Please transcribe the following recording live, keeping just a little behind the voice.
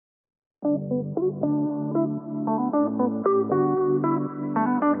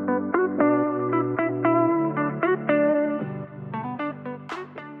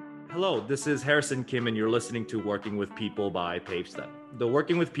Hello, this is Harrison Kim, and you're listening to Working with People by PaveStep. The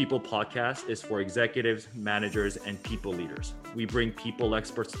Working with People podcast is for executives, managers, and people leaders. We bring people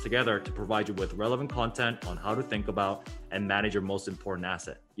experts together to provide you with relevant content on how to think about and manage your most important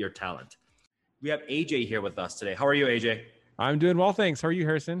asset, your talent. We have AJ here with us today. How are you, AJ? I'm doing well, thanks. How are you,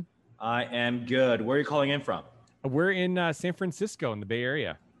 Harrison? I am good. Where are you calling in from? We're in San Francisco in the Bay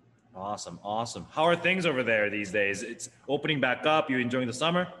Area. Awesome. How are things over there these days? It's opening back up. You enjoying the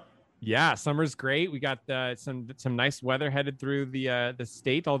summer? Yeah, summer's great. We got some nice weather headed through the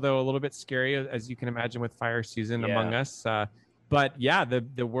state, although a little bit scary, as you can imagine, with fire season among us. But yeah,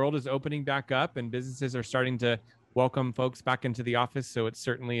 the world is opening back up, and businesses are starting to welcome folks back into the office. So it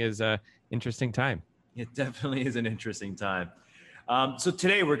certainly is an interesting time. It definitely is an interesting time. So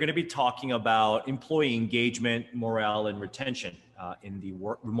today we're going to be talking about employee engagement, morale, and retention in the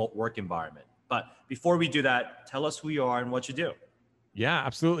remote work environment. But before we do that, tell us who you are and what you do. Yeah,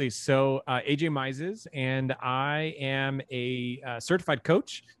 absolutely. So AJ Mises, and I am a certified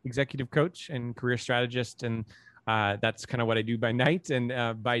coach, executive coach, and career strategist. And that's kind of what I do by night.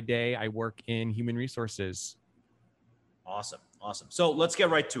 And by day, I work in human resources. Awesome. So let's get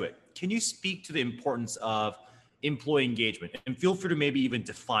right to it. Can you speak to the importance of employee engagement? And feel free to maybe even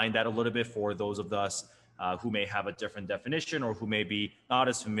define that a little bit for those of us who may have a different definition or who may be not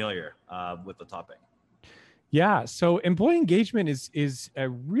as familiar with the topic. Yeah, so employee engagement is a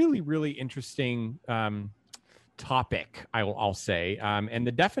really, really interesting topic, I'll say. And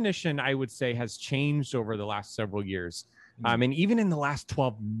the definition, I would say, has changed over the last several years. And even in the last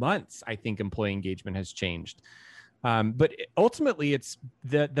 12 months, I think employee engagement has changed. But ultimately, it's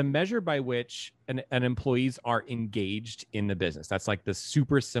the measure by which an employees are engaged in the business. That's like the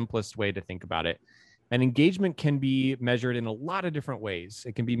super simplest way to think about it. And engagement can be measured in a lot of different ways.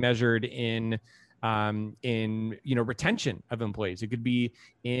 It can be measured in retention of employees. It could be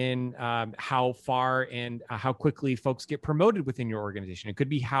in how far and how quickly folks get promoted within your organization. It could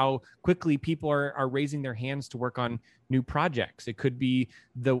be how quickly people are raising their hands to work on new projects. It could be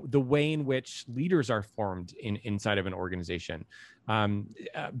the way in which leaders are formed inside of an organization.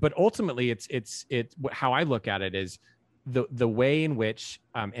 But ultimately, it's how I look at it is the way in which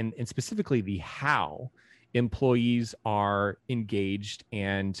and specifically the how employees are engaged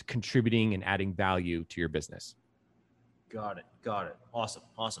and contributing and adding value to your business. Got it.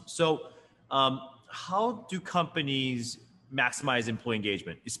 Awesome. So how do companies maximize employee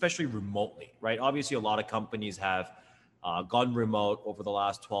engagement, especially remotely, right? Obviously, a lot of companies have gone remote over the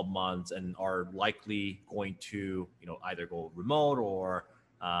last 12 months and are likely going to, either go remote or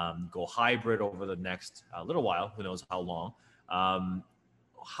go hybrid over the next little while, who knows how long.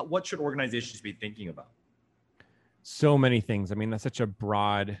 What should organizations be thinking about? So many things. I mean, that's such a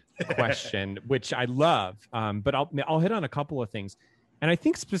broad question, which I love. But I'll hit on a couple of things. And I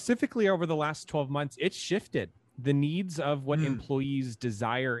think specifically over the last 12 months, it's shifted. The needs of what employees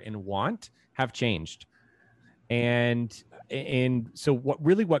desire and want have changed. And so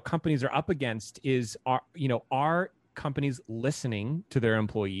what companies are up against is, are companies listening to their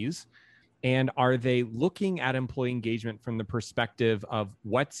employees? And are they looking at employee engagement from the perspective of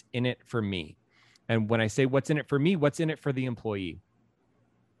what's in it for me? And when I say what's in it for me, what's in it for the employee?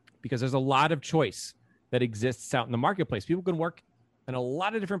 Because there's a lot of choice that exists out in the marketplace. People can work in a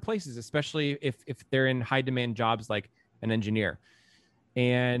lot of different places, especially if they're in high demand jobs like an engineer.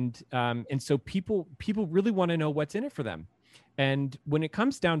 And so people really want to know what's in it for them. And when it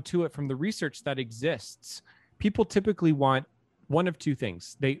comes down to it, from the research that exists, people typically want one of two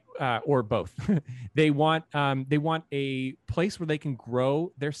things. Or both. They want a place where they can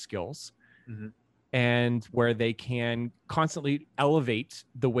grow their skills. Mm-hmm. And where they can constantly elevate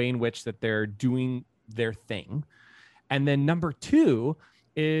the way in which that they're doing their thing. And then number two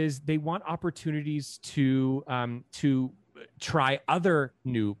is they want opportunities to try other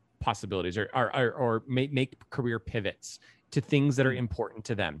new possibilities or make career pivots to things that are important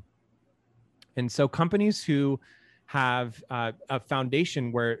to them. And so companies who have a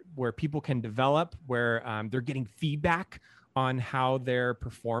foundation where people can develop, where they're getting feedback on how they're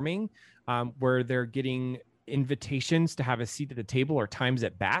performing, where they're getting invitations to have a seat at the table or times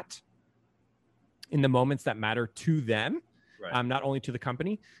at bat in the moments that matter to them, right. Not only to the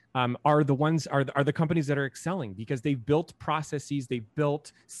company, are the companies that are excelling because they've built processes, they've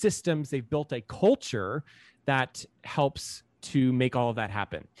built systems, they've built a culture that helps to make all of that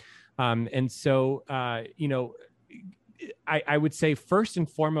happen. And so, I would say first and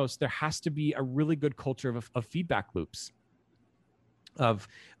foremost, there has to be a really good culture of feedback loops. of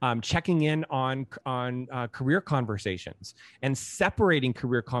checking in on career conversations and separating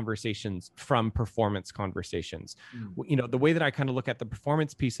career conversations from performance conversations. You know, the way that I kind of look at the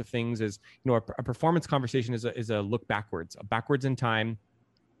performance piece of things is, you know, a performance conversation is a look backwards in time.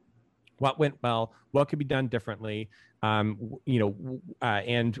 What went well? What could be done differently? You know,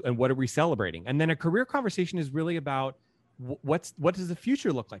 and what are we celebrating? And then a career conversation is really about what does the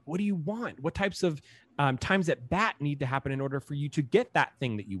future look like? What do you want? What types of times at bat need to happen in order for you to get that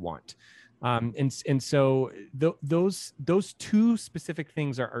thing that you want? And so those two specific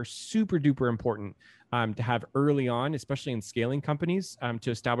things are super duper important to have early on, especially in scaling companies, to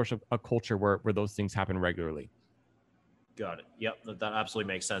establish a culture where those things happen regularly. Got it. Yep, that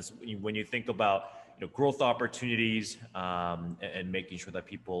absolutely makes sense. When you think about, you know, growth opportunities, and making sure that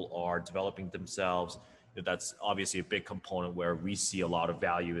people are developing themselves, you know, that's obviously a big component where we see a lot of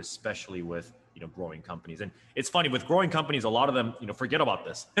value, especially with, you know, growing companies. And it's funny, with growing companies, a lot of them, you know, forget about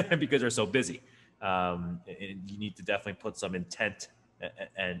this because they're so busy. And you need to definitely put some intent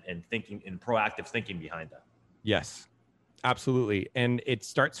and thinking and proactive thinking behind that. Yes. Absolutely. And it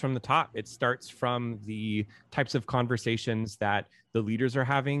starts from the top. It starts from the types of conversations that the leaders are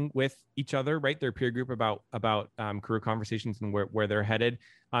having with each other, right? Their peer group about career conversations and where they're headed.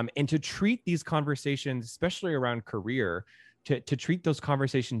 And to treat these conversations, especially around career, to treat those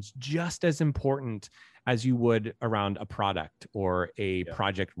conversations just as important as you would around a product or a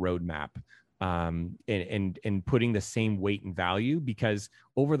project roadmap. And putting the same weight and value, because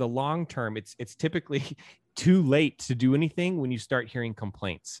over the long term, it's typically too late to do anything when you start hearing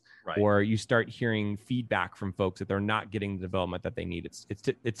complaints, right, or you start hearing feedback from folks that they're not getting the development that they need.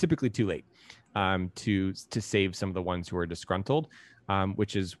 It's typically too late to save some of the ones who are disgruntled,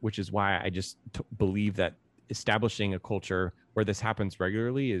 which is why I just believe that establishing a culture where this happens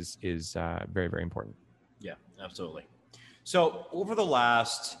regularly is very, very important. Yeah, absolutely. So over the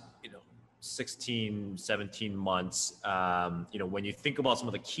last 16, 17 months, when you think about some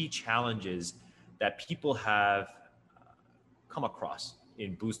of the key challenges that people have come across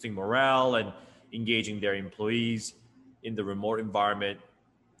in boosting morale and engaging their employees in the remote environment,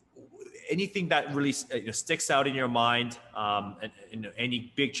 anything that really sticks out in your mind, and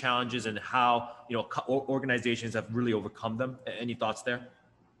any big challenges and how organizations have really overcome them? Any thoughts there?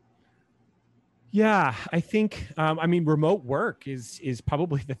 Yeah, I think, remote work is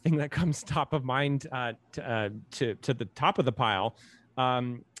probably the thing that comes top of mind to the top of the pile.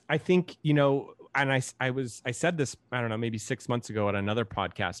 I think, and I said this, I don't know, maybe 6 months ago at another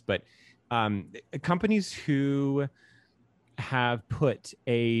podcast, but companies who have put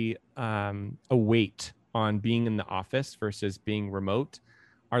a weight on being in the office versus being remote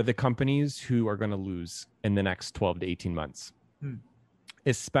are the companies who are going to lose in the next 12 to 18 months,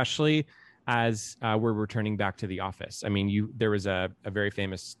 especially as we're returning back to the office. I mean, there was a very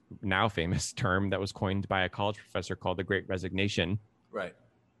famous, now famous term that was coined by a college professor called the Great Resignation. Right.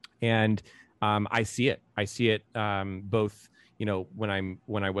 And I see it. I see it both, when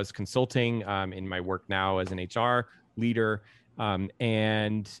I was consulting, in my work now as an HR leader,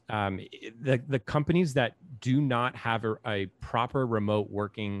 and the companies that do not have a proper remote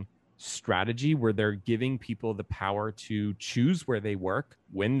working strategy where they're giving people the power to choose where they work,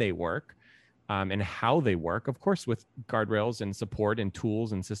 when they work, and how they work, of course, with guardrails and support and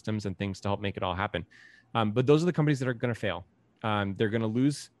tools and systems and things to help make it all happen. But those are the companies that are going to fail. They're going to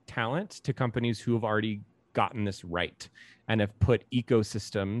lose talent to companies who have already gotten this right and have put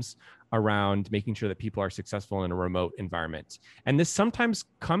ecosystems around making sure that people are successful in a remote environment. And this sometimes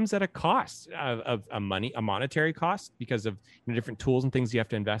comes at a cost of a monetary cost because of different tools and things you have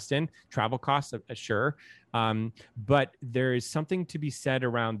to invest in, travel costs, sure. But there is something to be said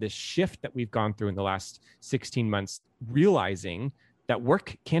around this shift that we've gone through in the last 16 months, realizing that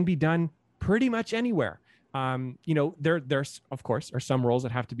work can be done pretty much anywhere. There's of course are some roles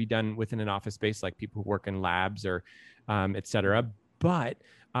that have to be done within an office space, like people who work in labs or et cetera. But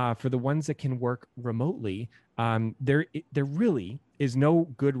for the ones that can work remotely, there really is no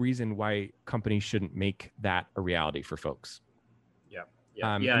good reason why companies shouldn't make that a reality for folks.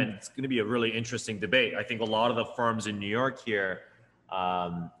 And it's going to be a really interesting debate. I think a lot of the firms in New York here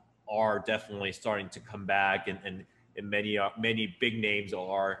are definitely starting to come back, and many big names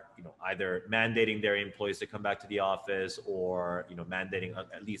are either mandating their employees to come back to the office or mandating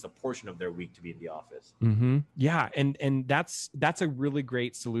at least a portion of their week to be in the office. Mm-hmm. Yeah, and that's a really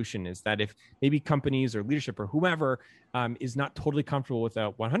great solution, is that if maybe companies or leadership or whoever is not totally comfortable with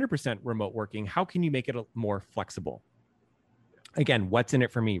a 100% remote working, how can you make it more flexible? Again, what's in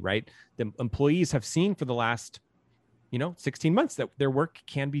it for me, right? The employees have seen for the last 16 months that their work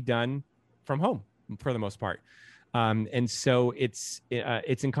can be done from home for the most part. And so it's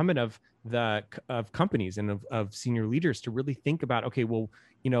incumbent of companies and of senior leaders to really think about, okay, well,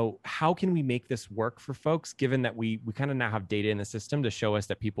 how can we make this work for folks, given that we kind of now have data in the system to show us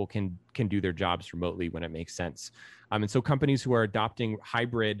that people can do their jobs remotely when it makes sense. And so companies who are adopting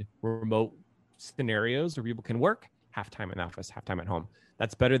hybrid remote scenarios where people can work half time in the office, half time at home,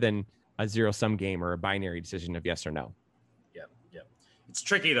 that's better than a zero-sum game or a binary decision of yes or no. Yeah. It's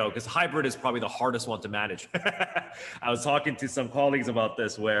tricky though, because hybrid is probably the hardest one to manage. I was talking to some colleagues about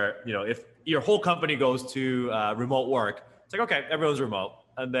this, where if your whole company goes to remote work, it's like, okay, everyone's remote.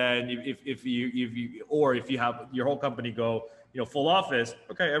 And then if you have your whole company go full office,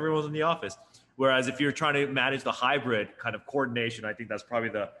 okay, everyone's in the office. Whereas if you're trying to manage the hybrid kind of coordination, I think that's probably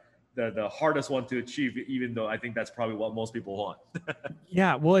the hardest one to achieve, even though I think that's probably what most people want.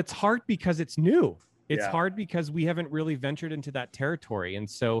 Yeah, well, it's hard because it's new. It's Yeah. hard because we haven't really ventured into that territory. And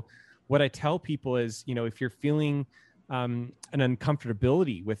so what I tell people is, if you're feeling an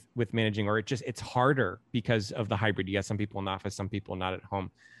uncomfortability with managing, or it's harder because of the hybrid. You have some people in the office, some people not at home.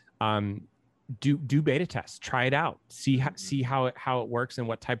 Do beta tests, try it out, see how it works, and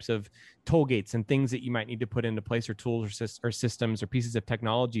what types of toll gates and things that you might need to put into place, or tools or systems or pieces of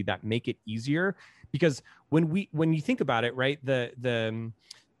technology that make it easier. Because when you think about it, right, the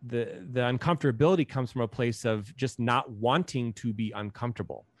uncomfortability comes from a place of just not wanting to be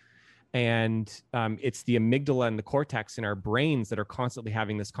uncomfortable. And it's the amygdala and the cortex in our brains that are constantly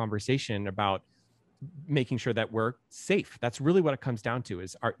having this conversation about making sure that we're safe. That's really what it comes down to: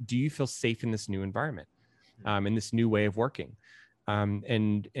 do you feel safe in this new environment, in this new way of working?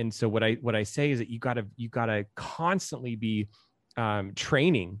 And so what I say is that you gotta constantly be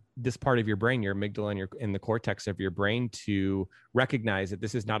training this part of your brain, your amygdala and the cortex of your brain, to recognize that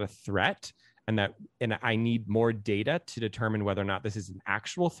this is not a threat, and I need more data to determine whether or not this is an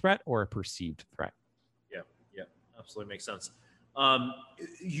actual threat or a perceived threat. Yeah, absolutely makes sense.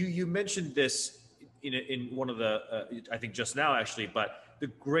 You mentioned this in one of the I think just now actually, but the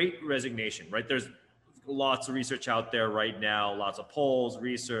Great Resignation, right? There's lots of research out there right now, lots of polls,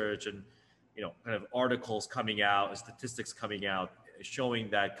 research, and kind of articles coming out and statistics coming out showing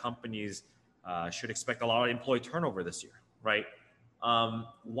that companies should expect a lot of employee turnover this year, right?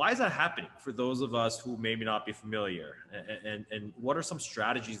 Why is that happening for those of us who maybe not be familiar? And what are some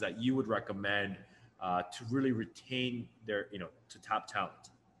strategies that you would recommend to really retain to top talent?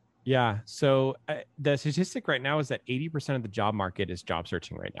 Yeah. So the statistic right now is that 80% of the job market is job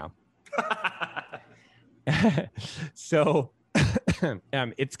searching right now. So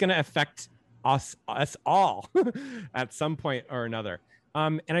it's going to affect us all at some point or another.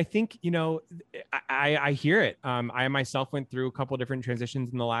 And I think, I hear it. I myself went through a couple of different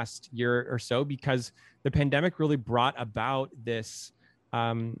transitions in the last year or so, because the pandemic really brought about this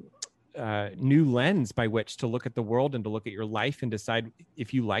new lens by which to look at the world and to look at your life and decide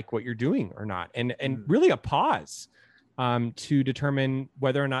if you like what you're doing or not. And really a pause to determine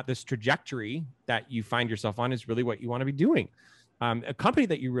whether or not this trajectory that you find yourself on is really what you want to be doing. A company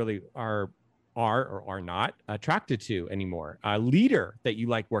that you really are or are not attracted to anymore, a leader that you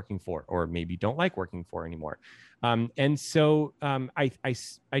like working for or maybe don't like working for anymore. And so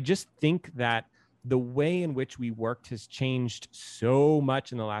I just think that the way in which we worked has changed so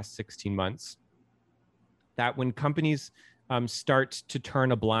much in the last 16 months that when companies start to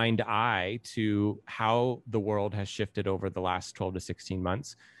turn a blind eye to how the world has shifted over the last 12 to 16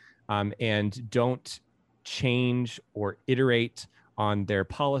 months and don't change or iterate on their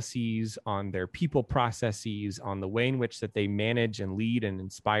policies, on their people processes, on the way in which that they manage and lead and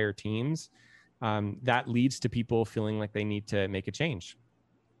inspire teams, that leads to people feeling like they need to make a change.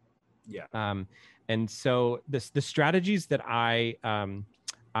 Yeah. And so the strategies that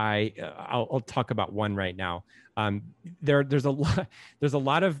I'll talk about one right now. There's a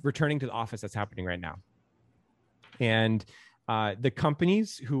lot of returning to the office that's happening right now. And the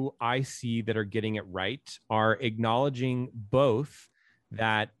companies who I see that are getting it right are acknowledging both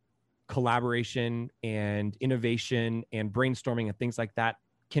that collaboration and innovation and brainstorming and things like that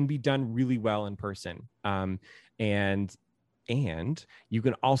can be done really well in person. And you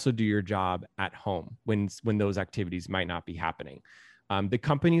can also do your job at home when those activities might not be happening. The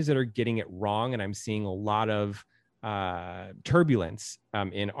companies that are getting it wrong, and I'm seeing a lot of turbulence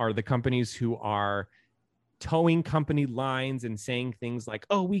are the companies who are towing company lines and saying things like,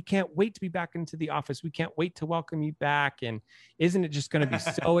 oh, we can't wait to be back into the office. We can't wait to welcome you back. And isn't it just going to be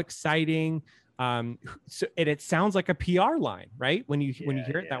so exciting? So it sounds like a PR line, right? When you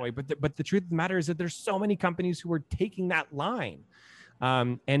hear it that way, but the truth of the matter is that there's so many companies who are taking that line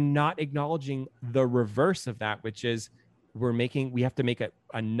and not acknowledging the reverse of that, which is we have to make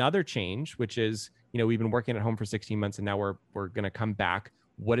another change, which is we've been working at home for 16 months and now we're going to come back.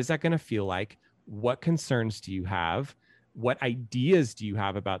 What is that going to feel like? What concerns do you have? What ideas do you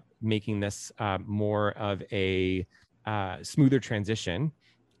have about making this more of a smoother transition?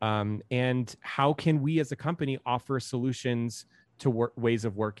 And how can we as a company offer solutions to ways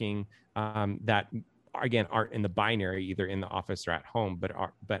of working that, again, aren't in the binary, either in the office or at home,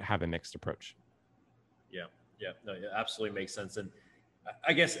 but have a mixed approach? No, it absolutely makes sense. And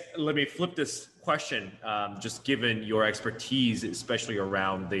I guess let me flip this question, just given your expertise, especially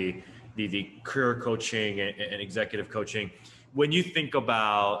around the career coaching and executive coaching. When you think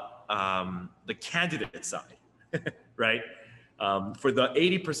about the candidate side, right? For the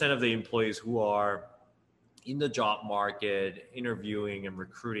 80% of the employees who are in the job market, interviewing and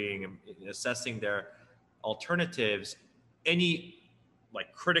recruiting and assessing their alternatives, any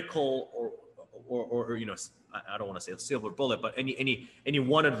like critical or I don't want to say a silver bullet, but any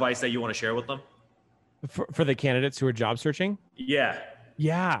one advice that you want to share with them for the candidates who are job searching?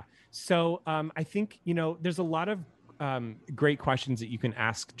 Yeah. So I think, there's a lot of great questions that you can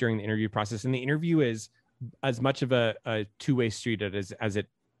ask during the interview process. And the interview is as much of a two-way street as it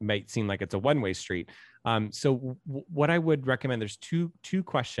might seem like it's a one-way street. So what I would recommend, there's two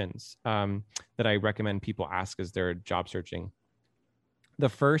questions that I recommend people ask as they're job searching. The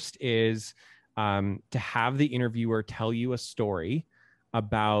first is to have the interviewer tell you a story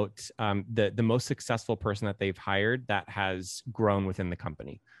about the most successful person that they've hired that has grown within the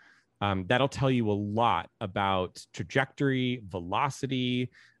company. That'll tell you a lot about trajectory,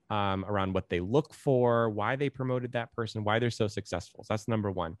 velocity, around what they look for, why they promoted that person, why they're so successful. So that's number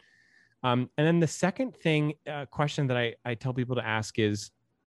one. And then the second question that I tell people to ask is,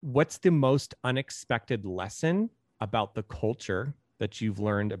 what's the most unexpected lesson about the culture that you've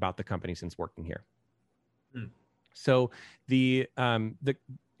learned about the company since working here? So the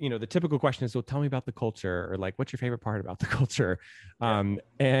typical question is, well, tell me about the culture, or like, what's your favorite part about the culture? And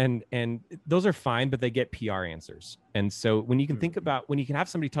those are fine, but they get PR answers. And so when you can when you can have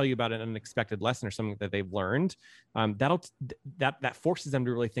somebody tell you about an unexpected lesson or something that they've learned, that forces them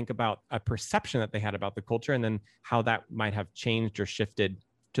to really think about a perception that they had about the culture, and then how that might have changed or shifted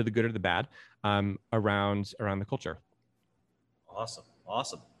to the good or the bad around the culture.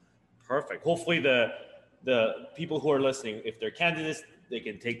 Awesome. Perfect. Hopefully the people who are listening, if they're candidates, they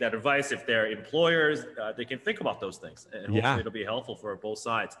can take that advice. If they're employers, they can think about those things, and hopefully it'll be helpful for both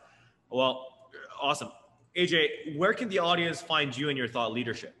sides. Well, awesome. AJ, where can the audience find you and your thought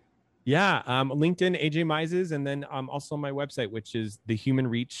leadership? Yeah, LinkedIn, AJ Mises, and then also my website, which is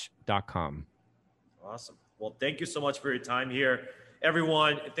thehumanreach.com. Awesome. Well, thank you so much for your time here.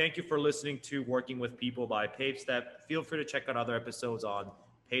 Everyone, thank you for listening to Working with People by PaveStep. Feel free to check out other episodes on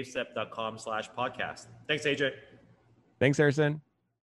pavestep.com/podcast. Thanks, AJ. Thanks, Harrison.